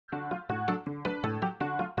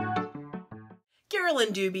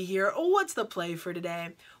Carolyn Doobie here. What's the play for today?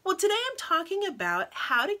 Well, today I'm talking about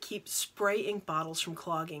how to keep spray ink bottles from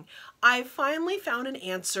clogging. I finally found an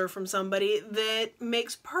answer from somebody that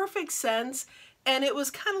makes perfect sense, and it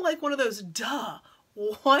was kind of like one of those, duh,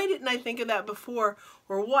 why didn't I think of that before?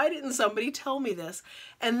 Or why didn't somebody tell me this?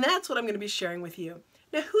 And that's what I'm going to be sharing with you.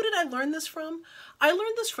 Now, who did I learn this from? I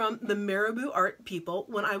learned this from the Marabou art people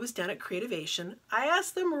when I was down at Creativation. I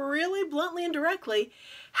asked them really bluntly and directly,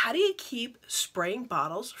 how do you keep spraying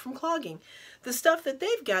bottles from clogging? The stuff that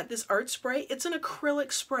they've got, this art spray, it's an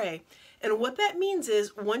acrylic spray. And what that means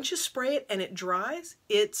is once you spray it and it dries,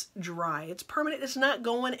 it's dry. It's permanent. It's not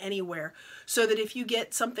going anywhere. So that if you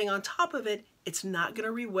get something on top of it, it's not going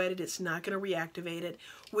to re-wet it. It's not going to reactivate it,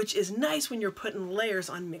 which is nice when you're putting layers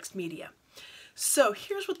on mixed media. So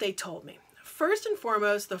here's what they told me. First and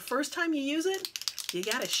foremost, the first time you use it, you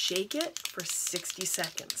gotta shake it for 60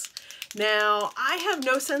 seconds. Now, I have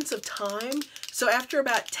no sense of time, so after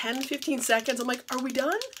about 10-15 seconds, I'm like, are we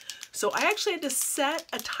done? So I actually had to set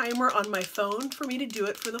a timer on my phone for me to do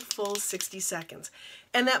it for the full 60 seconds.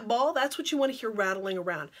 And that ball, that's what you want to hear rattling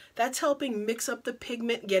around. That's helping mix up the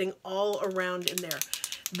pigment, getting all around in there.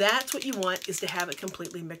 That's what you want, is to have it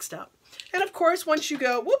completely mixed up. And of course, once you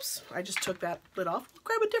go, whoops, I just took that lid off. We'll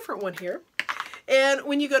grab a different one here. And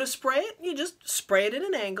when you go to spray it, you just spray it at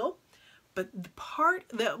an angle. But the part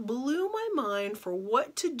that blew my mind for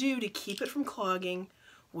what to do to keep it from clogging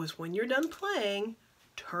was when you're done playing,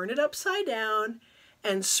 turn it upside down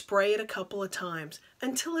and spray it a couple of times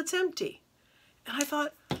until it's empty. And I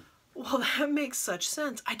thought, well, that makes such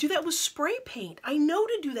sense. I do that with spray paint. I know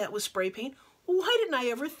to do that with spray paint. Why didn't I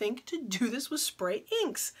ever think to do this with spray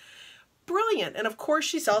inks? Brilliant. And of course,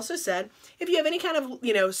 she's also said, if you have any kind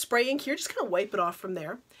of, spray ink here, just kind of wipe it off from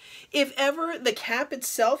there. If ever the cap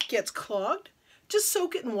itself gets clogged, just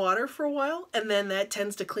soak it in water for a while, and then that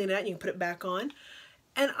tends to clean it out and you can put it back on.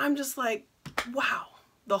 And I'm just like, wow,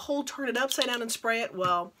 the whole turn it upside down and spray it,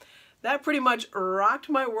 well, that pretty much rocked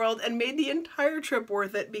my world and made the entire trip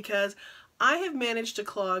worth it, because I have managed to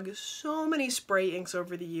clog so many spray inks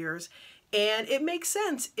over the years, and it makes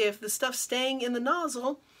sense if the stuff's staying in the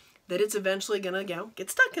nozzle that it's eventually gonna get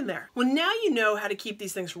stuck in there. Well, now you know how to keep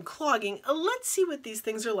these things from clogging. Let's see what these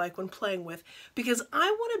things are like when playing with, because I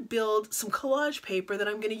want to build some collage paper that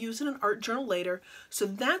I'm going to use in an art journal later, so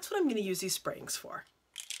that's what I'm going to use these spray inks for.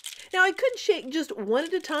 Now, I could shake just one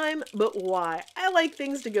at a time, but why? I like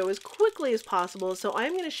things to go as quickly as possible, so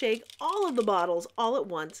I'm going to shake all of the bottles all at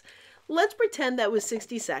once. Let's pretend that was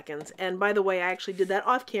 60 seconds, and by the way, I actually did that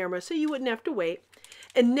off camera so you wouldn't have to wait.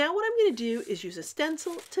 And now what I'm going to do is use a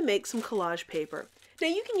stencil to make some collage paper. Now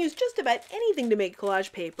you can use just about anything to make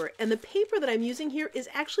collage paper, and the paper that I'm using here is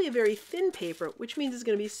actually a very thin paper, which means it's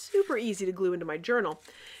going to be super easy to glue into my journal.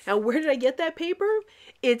 Now, where did I get that paper?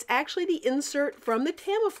 It's actually the insert from the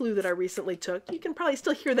Tamiflu that I recently took. You can probably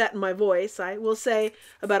still hear that in my voice. I will say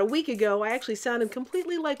about a week ago, I actually sounded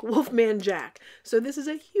completely like Wolfman Jack, so this is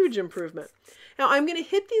a huge improvement. Now I'm going to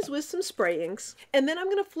hit these with some spray inks, and then I'm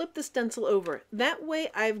going to flip the stencil over. That way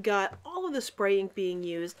I've got all of the spray ink being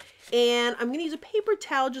used, and I'm going to use a paper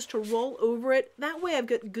towel just to roll over it. That way I've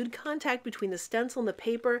got good contact between the stencil and the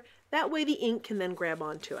paper. That way the ink can then grab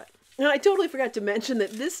onto it. Now, I totally forgot to mention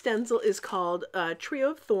that this stencil is called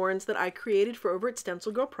Trio of Thorns that I created for over at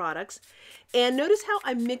StencilGirl Products. And notice how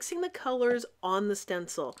I'm mixing the colors on the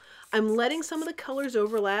stencil. I'm letting some of the colors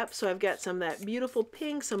overlap, so I've got some of that beautiful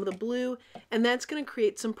pink, some of the blue, and that's going to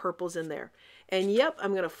create some purples in there. And yep,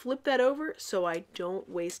 I'm going to flip that over so I don't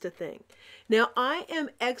waste a thing. Now, I am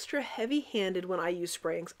extra heavy-handed when I use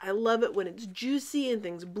spray inks. I love it when it's juicy and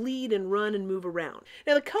things bleed and run and move around.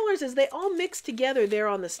 Now, the colors, as they all mix together there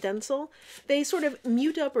on the stencil, they sort of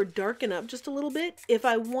mute up or darken up just a little bit. If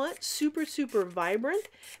I want super, super vibrant,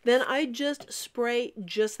 then I just spray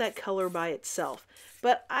just that color by itself.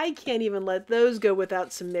 But I can't even let those go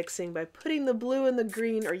without some mixing. By putting the blue and the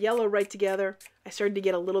green or yellow right together, I started to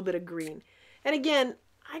get a little bit of green. And again,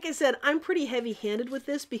 like I said, I'm pretty heavy-handed with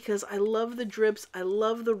this because I love the drips, I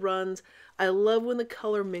love the runs, I love when the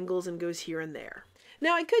color mingles and goes here and there.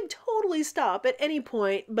 Now, I could totally stop at any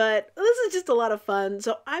point, but this is just a lot of fun,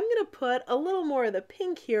 so I'm going to put a little more of the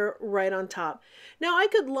pink here right on top. Now, I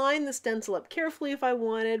could line the stencil up carefully if I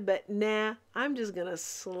wanted, but nah, I'm just going to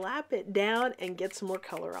slap it down and get some more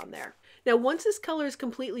color on there. Now, once this color is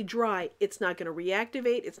completely dry, it's not going to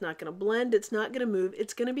reactivate, it's not going to blend, it's not going to move,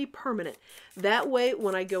 it's going to be permanent. That way,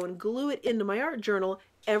 when I go and glue it into my art journal,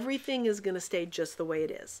 everything is going to stay just the way it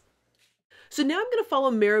is. So now I'm going to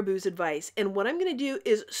follow Marabou's advice, and what I'm going to do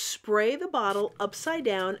is spray the bottle upside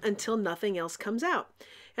down until nothing else comes out.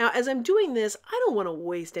 Now, as I'm doing this, I don't want to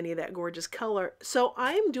waste any of that gorgeous color, so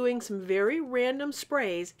I'm doing some very random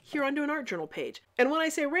sprays here onto an art journal page. And when I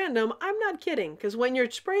say random, I'm not kidding, because when you're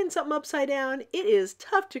spraying something upside down, it is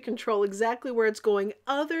tough to control exactly where it's going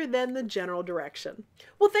other than the general direction.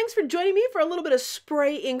 Well, thanks for joining me for a little bit of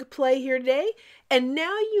spray ink play here today, and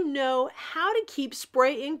now you know how to keep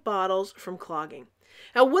spray ink bottles from clogging.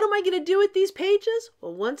 Now, what am I going to do with these pages?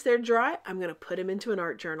 Well, once they're dry, I'm going to put them into an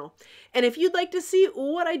art journal. And if you'd like to see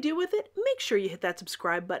what I do with it, make sure you hit that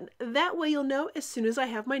subscribe button. That way you'll know as soon as I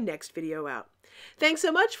have my next video out. Thanks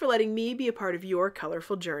so much for letting me be a part of your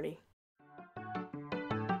colorful journey.